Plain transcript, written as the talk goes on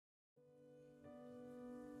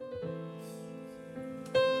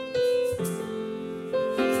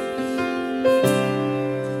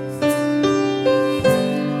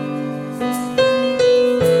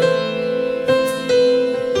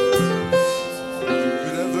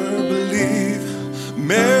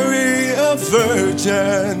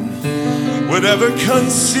virgin would ever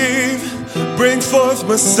conceive, bring forth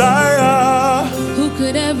Messiah? Who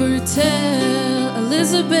could ever tell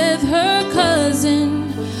Elizabeth, her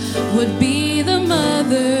cousin, would be the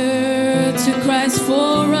mother to Christ's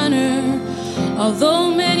forerunner?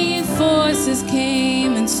 Although many forces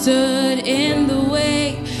came and stood in the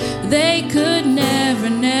way, they could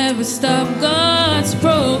never stop God's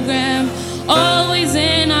program. Always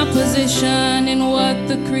in opposition in what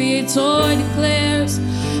the Creator declares.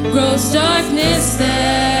 Gross darkness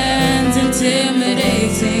stands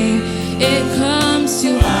intimidating. It comes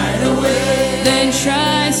to hide away, then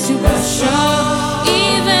tries to brush off,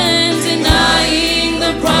 even denying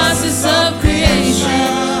the process of creation.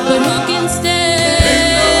 But who can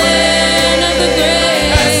stand of the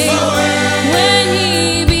grave when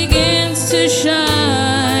He begins to shine?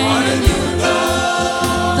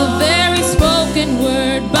 The very spoken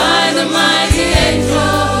word by the mighty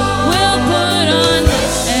angel will put on,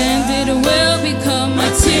 and it will become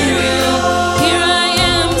material. Here I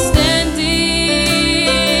am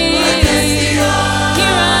standing.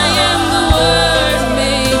 Here I am, the Word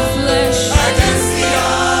made flesh.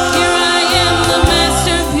 Here I am, the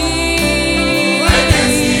masterpiece.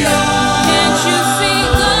 Can't you see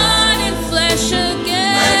God in flesh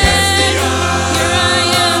again? Here I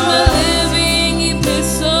am, a living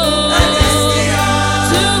epistle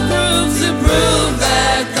to prove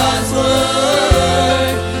that God's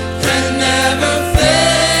word can never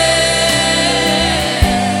fail.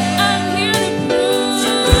 I'm here to prove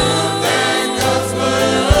that God's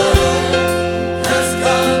word has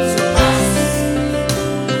come to pass.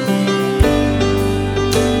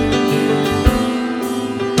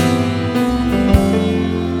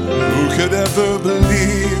 Who could ever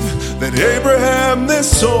believe that Abraham,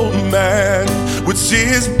 this old man, would see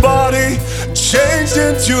his body changed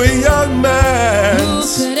into a young Who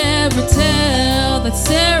man's? could ever tell that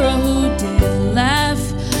Sarah, who did laugh,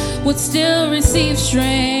 would still receive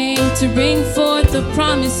strength to bring forth the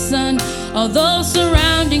promised son? Although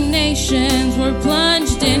surrounding nations were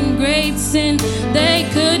plunged in great sin, they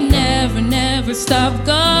could never stop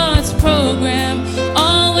God's program.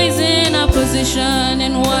 Always in opposition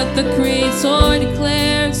in what the Creator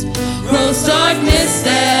declares. Gross darkness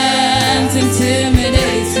stands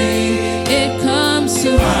intimidating. It comes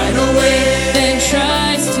to hide away, then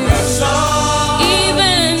tries to rush off,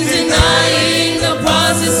 even denying the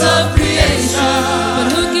process of creation. But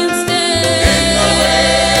who can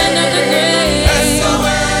stand of the grave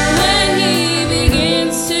when He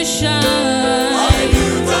begins to shine?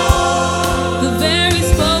 The very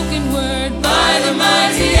spoken word by the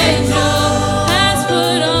mighty angel has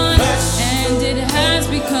put on, and it has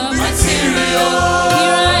become material.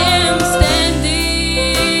 Here I am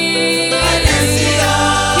standing.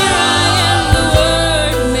 Here I am, the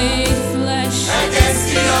Word made flesh.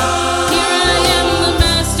 Here I am, the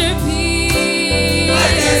masterpiece.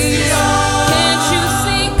 Can't you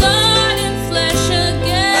see God in flesh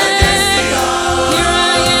again? Here I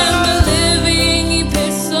am, the living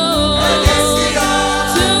epistle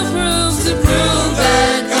to prove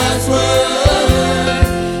that God's word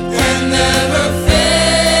can never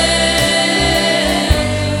fail.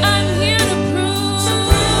 I'm here to prove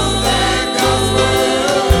that God's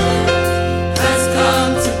word has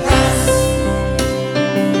come to pass.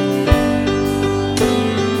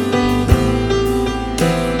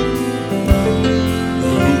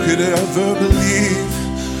 Who could ever believe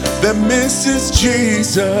that Mrs.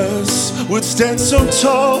 Jesus would stand so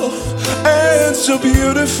tall and so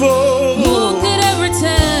beautiful? Who could ever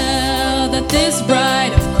tell that this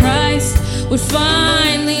bride of Christ would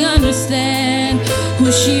finally understand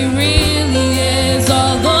who she really is?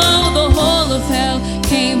 Although the whole of hell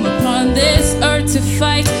came upon this earth to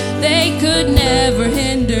fight, they could never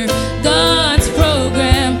hinder God's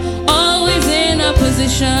program. Always in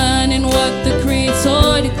opposition in what the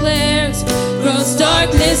Creator declares. Gross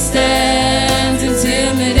darkness stands